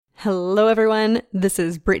Hello, everyone. This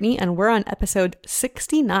is Brittany, and we're on episode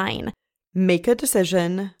 69. Make a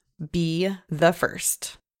decision. Be the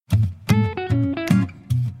first.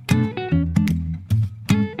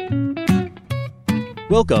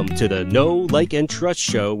 Welcome to the Know, Like, and Trust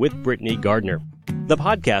Show with Brittany Gardner, the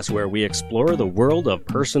podcast where we explore the world of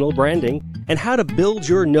personal branding and how to build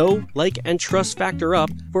your know, like, and trust factor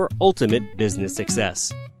up for ultimate business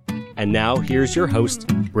success. And now, here's your host,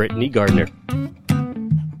 Brittany Gardner.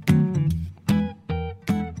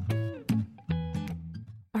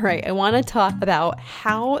 All right, I want to talk about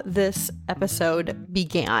how this episode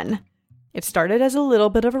began. It started as a little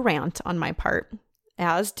bit of a rant on my part,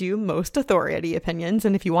 as do most authority opinions.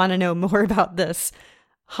 And if you want to know more about this,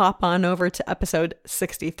 hop on over to episode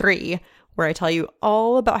 63, where I tell you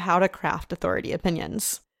all about how to craft authority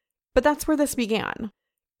opinions. But that's where this began.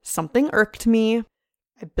 Something irked me.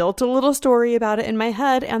 I built a little story about it in my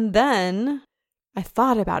head, and then I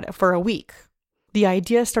thought about it for a week. The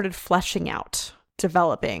idea started fleshing out,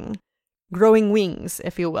 developing, growing wings,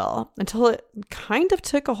 if you will, until it kind of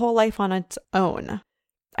took a whole life on its own.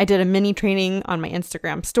 I did a mini training on my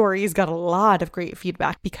Instagram stories, got a lot of great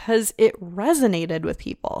feedback because it resonated with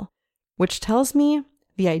people, which tells me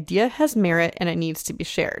the idea has merit and it needs to be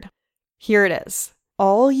shared. Here it is.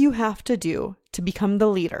 All you have to do to become the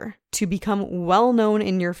leader, to become well known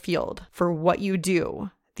in your field for what you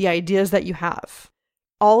do, the ideas that you have,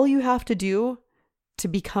 all you have to do to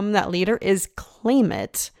become that leader is claim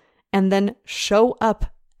it and then show up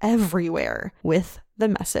everywhere with the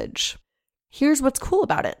message. Here's what's cool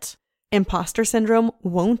about it. Imposter syndrome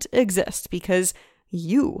won't exist because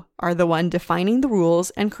you are the one defining the rules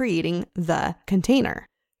and creating the container.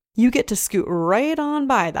 You get to scoot right on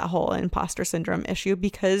by that whole imposter syndrome issue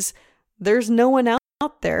because there's no one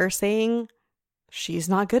out there saying she's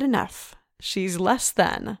not good enough, she's less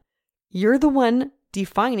than. You're the one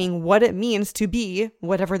defining what it means to be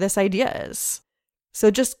whatever this idea is. So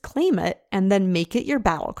just claim it and then make it your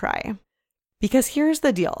battle cry. Because here's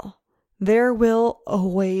the deal. There will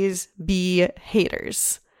always be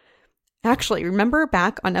haters. Actually, remember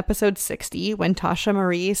back on episode 60 when Tasha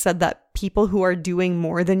Marie said that people who are doing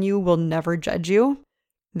more than you will never judge you?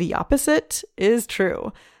 The opposite is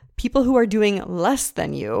true. People who are doing less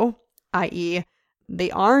than you, i.e.,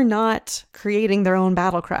 they are not creating their own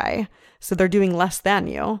battle cry, so they're doing less than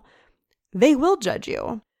you, they will judge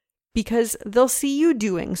you because they'll see you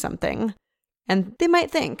doing something and they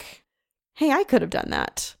might think, hey, I could have done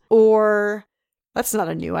that. Or, that's not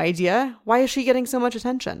a new idea. Why is she getting so much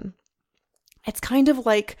attention? It's kind of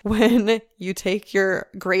like when you take your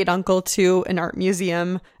great uncle to an art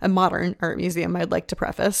museum, a modern art museum, I'd like to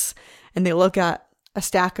preface, and they look at a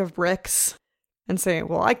stack of bricks and say,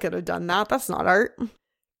 well, I could have done that. That's not art.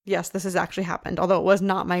 Yes, this has actually happened, although it was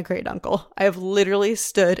not my great uncle. I have literally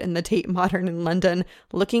stood in the Tate Modern in London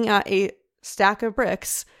looking at a stack of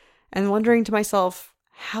bricks and wondering to myself,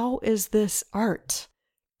 how is this art?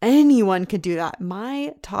 Anyone could do that.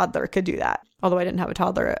 My toddler could do that. Although I didn't have a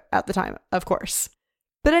toddler at the time, of course.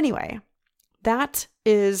 But anyway, that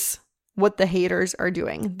is what the haters are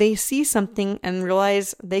doing. They see something and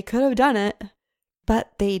realize they could have done it,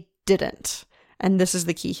 but they didn't. And this is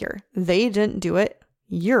the key here. They didn't do it.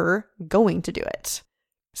 You're going to do it.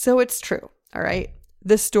 So it's true. All right.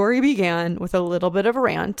 The story began with a little bit of a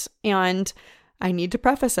rant, and I need to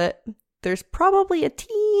preface it. There's probably a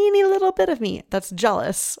teeny little bit of me that's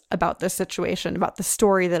jealous about this situation, about the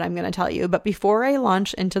story that I'm going to tell you. But before I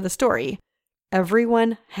launch into the story,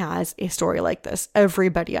 everyone has a story like this.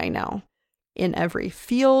 Everybody I know. In every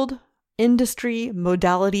field, industry,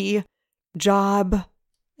 modality, job,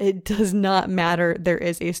 it does not matter. There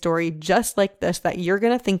is a story just like this that you're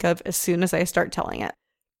going to think of as soon as I start telling it.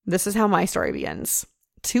 This is how my story begins.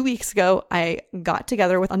 2 weeks ago, I got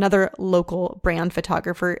together with another local brand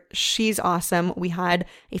photographer. She's awesome. We had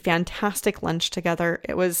a fantastic lunch together.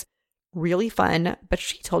 It was really fun, but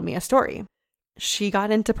she told me a story. She got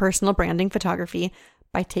into personal branding photography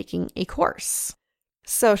by taking a course.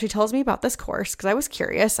 So she tells me about this course because I was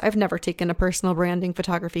curious. I've never taken a personal branding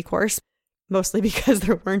photography course, mostly because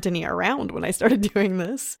there weren't any around when I started doing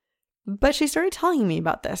this. But she started telling me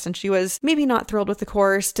about this, and she was maybe not thrilled with the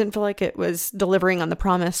course, didn't feel like it was delivering on the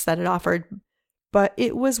promise that it offered, but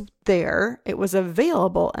it was there, it was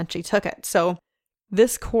available, and she took it. So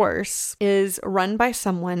this course is run by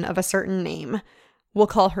someone of a certain name. We'll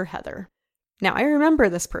call her Heather. Now, I remember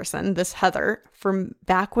this person, this Heather, from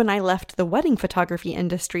back when I left the wedding photography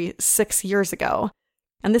industry 6 years ago.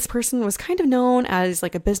 And this person was kind of known as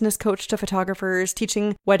like a business coach to photographers,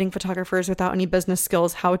 teaching wedding photographers without any business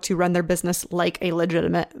skills how to run their business like a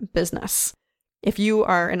legitimate business. If you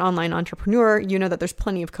are an online entrepreneur, you know that there's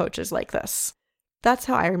plenty of coaches like this. That's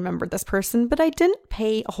how I remembered this person, but I didn't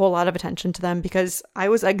pay a whole lot of attention to them because I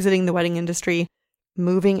was exiting the wedding industry,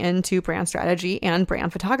 moving into brand strategy and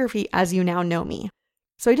brand photography as you now know me.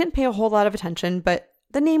 So I didn't pay a whole lot of attention, but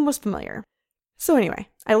the name was familiar. So anyway,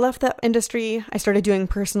 I left that industry, I started doing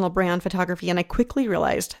personal brand photography, and I quickly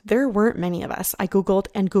realized there weren't many of us. I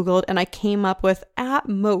Googled and I came up with at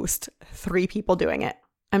most 3 people doing it.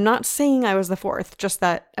 I'm not saying I was the 4th, just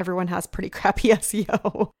that everyone has pretty crappy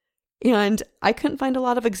SEO. And I couldn't find a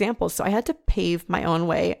lot of examples, so I had to pave my own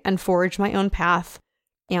way and forge my own path.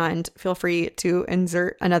 And feel free to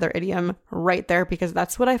insert another idiom right there because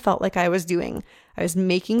that's what I felt like I was doing. I was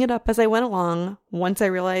making it up as I went along. Once I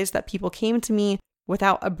realized that people came to me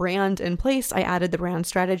without a brand in place, I added the brand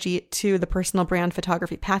strategy to the personal brand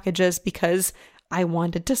photography packages because I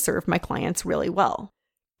wanted to serve my clients really well.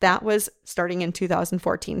 That was starting in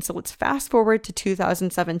 2014. So let's fast forward to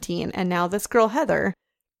 2017. And now this girl, Heather,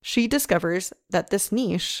 she discovers that this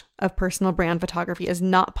niche of personal brand photography is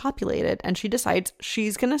not populated, and she decides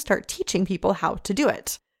she's going to start teaching people how to do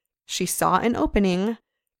it. She saw an opening.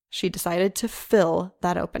 She decided to fill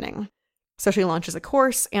that opening. So she launches a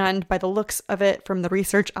course, and by the looks of it, from the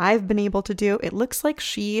research I've been able to do, it looks like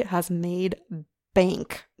she has made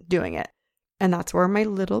bank doing it. And that's where my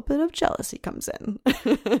little bit of jealousy comes in.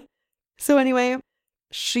 So anyway,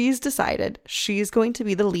 she's decided she's going to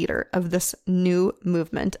be the leader of this new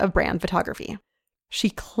movement of brand photography.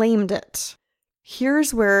 She claimed it.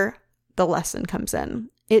 Here's where the lesson comes in.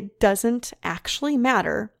 It doesn't actually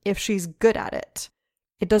matter if she's good at it.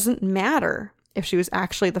 It doesn't matter if she was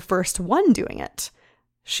actually the first one doing it.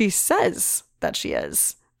 She says that she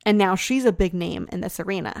is, and now she's a big name in this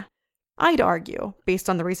arena. I'd argue, based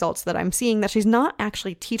on the results that I'm seeing, that she's not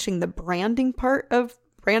actually teaching the branding part of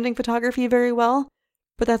branding photography very well.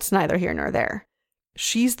 But that's neither here nor there.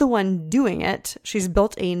 She's the one doing it. She's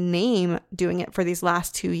built a name doing it for these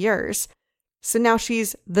last 2 years. So now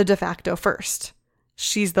she's the de facto first.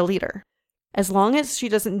 She's the leader. As long as she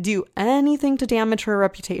doesn't do anything to damage her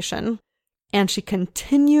reputation, and she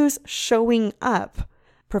continues showing up,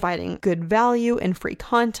 providing good value and free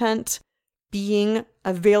content, being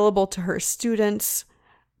available to her students,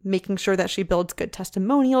 making sure that she builds good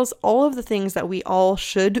testimonials, all of the things that we all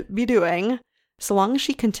should be doing. So long as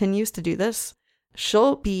she continues to do this,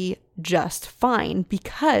 she'll be just fine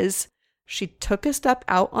because she took a step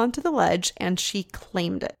out onto the ledge and she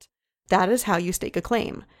claimed it. That is how you stake a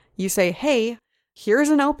claim. You say, hey, here's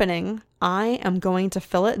an opening. I am going to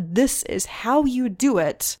fill it. This is how you do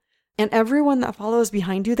it. And everyone that follows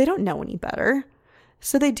behind you, they don't know any better.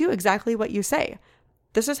 So they do exactly what you say.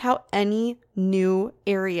 This is how any new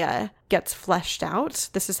area gets fleshed out.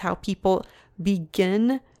 This is how people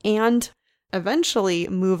begin and eventually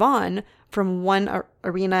move on from one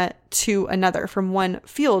arena to another, from one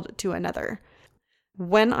field to another.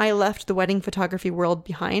 When I left the wedding photography world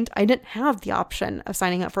behind, I didn't have the option of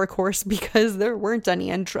signing up for a course because there weren't any,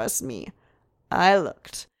 and trust me, I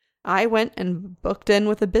looked. I went and booked in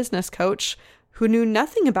with a business coach who knew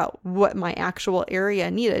nothing about what my actual area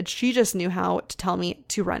needed. She just knew how to tell me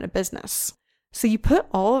to run a business. So you put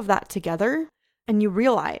all of that together and you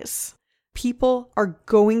realize people are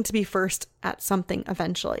going to be first at something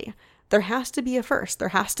eventually. There has to be a first. There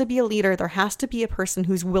has to be a leader. There has to be a person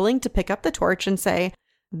who's willing to pick up the torch and say,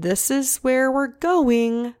 this is where we're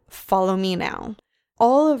going. Follow me now.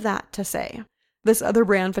 All of that to say, this other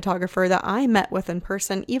brand photographer that I met with in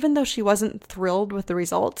person, even though she wasn't thrilled with the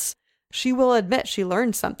results, she will admit she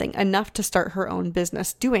learned something enough to start her own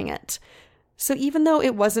business doing it. So even though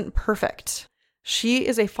it wasn't perfect, she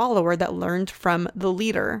is a follower that learned from the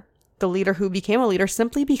leader who became a leader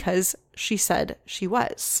simply because she said she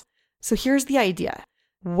was. So here's the idea.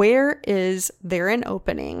 Where is there an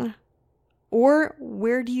opening? Or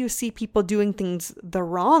where do you see people doing things the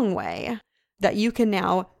wrong way that you can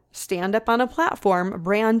now stand up on a platform,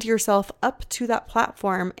 brand yourself up to that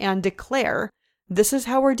platform and declare, this is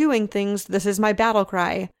how we're doing things. This is my battle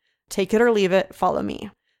cry. Take it or leave it. Follow me.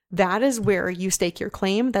 That is where you stake your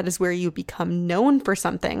claim. That is where you become known for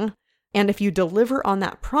something. And if you deliver on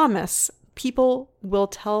that promise, people will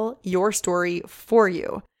tell your story for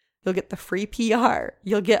you. You'll get the free PR.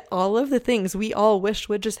 You'll get all of the things we all wish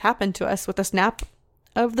would just happen to us with a snap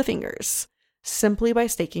of the fingers, simply by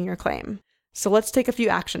staking your claim. So let's take a few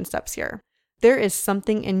action steps here. There is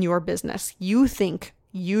something in your business you think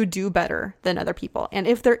you do better than other people. And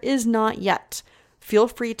if there is not yet, feel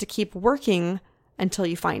free to keep working until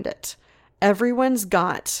you find it. Everyone's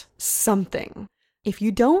got something. If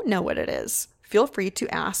you don't know what it is, feel free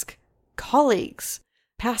to ask colleagues,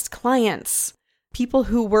 past clients, people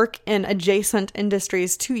who work in adjacent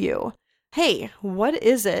industries to you. Hey, what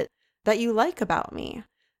is it that you like about me?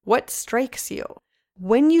 What strikes you?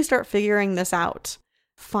 When you start figuring this out,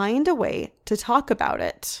 find a way to talk about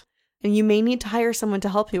it. And you may need to hire someone to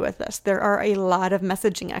help you with this. There are a lot of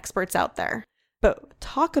messaging experts out there. But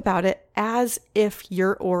talk about it as if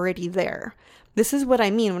you're already there. This is what I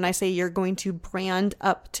mean when I say you're going to brand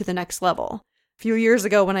up to the next level. A few years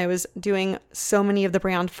ago when I was doing so many of the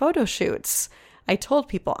brand photo shoots, I told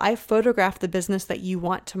people, I photograph the business that you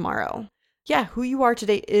want tomorrow. Yeah, who you are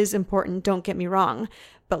today is important, don't get me wrong,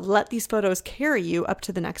 but let these photos carry you up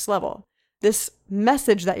to the next level. This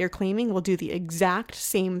message that you're claiming will do the exact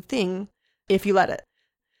same thing if you let it.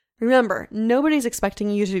 Remember, nobody's expecting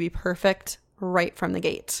you to be perfect right from the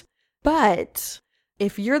gate. But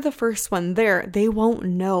if you're the first one there, they won't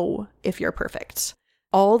know if you're perfect.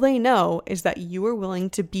 All they know is that you are willing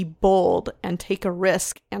to be bold and take a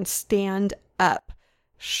risk and stand up,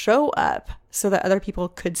 show up so that other people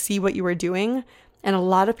could see what you were doing. And a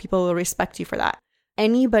lot of people will respect you for that.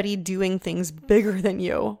 Anybody doing things bigger than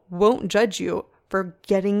you won't judge you for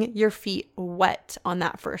getting your feet wet on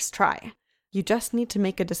that first try. You just need to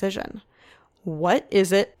make a decision. What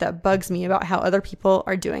is it that bugs me about how other people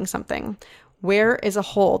are doing something? Where is a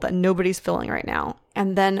hole that nobody's filling right now?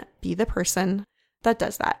 And then be the person that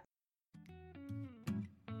does that.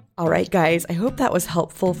 All right, guys, I hope that was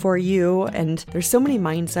helpful for you. And there's so many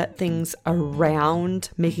mindset things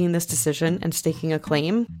around making this decision and staking a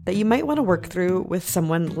claim that you might want to work through with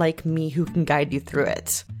someone like me who can guide you through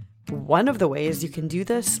it. One of the ways you can do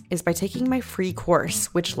this is by taking my free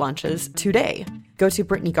course, which launches today. Go to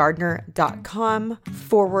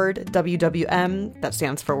BrittanyGardner.com/WWM. That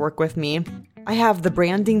stands for Work With Me. I have the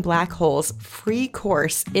Branding Black Holes free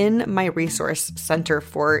course in my resource center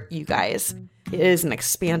for you guys. It is an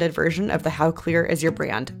expanded version of the How Clear Is Your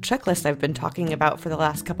Brand checklist I've been talking about for the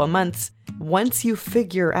last couple months. Once you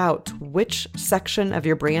figure out which section of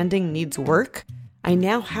your branding needs work, I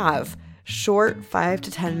now have short 5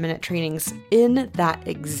 to 10 minute trainings in that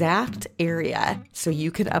exact area so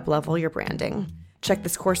you can up-level your branding. Check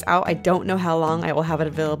this course out. I don't know how long I will have it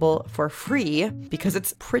available for free because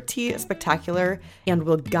it's pretty spectacular and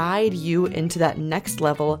will guide you into that next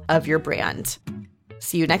level of your brand.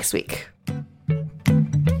 See you next week.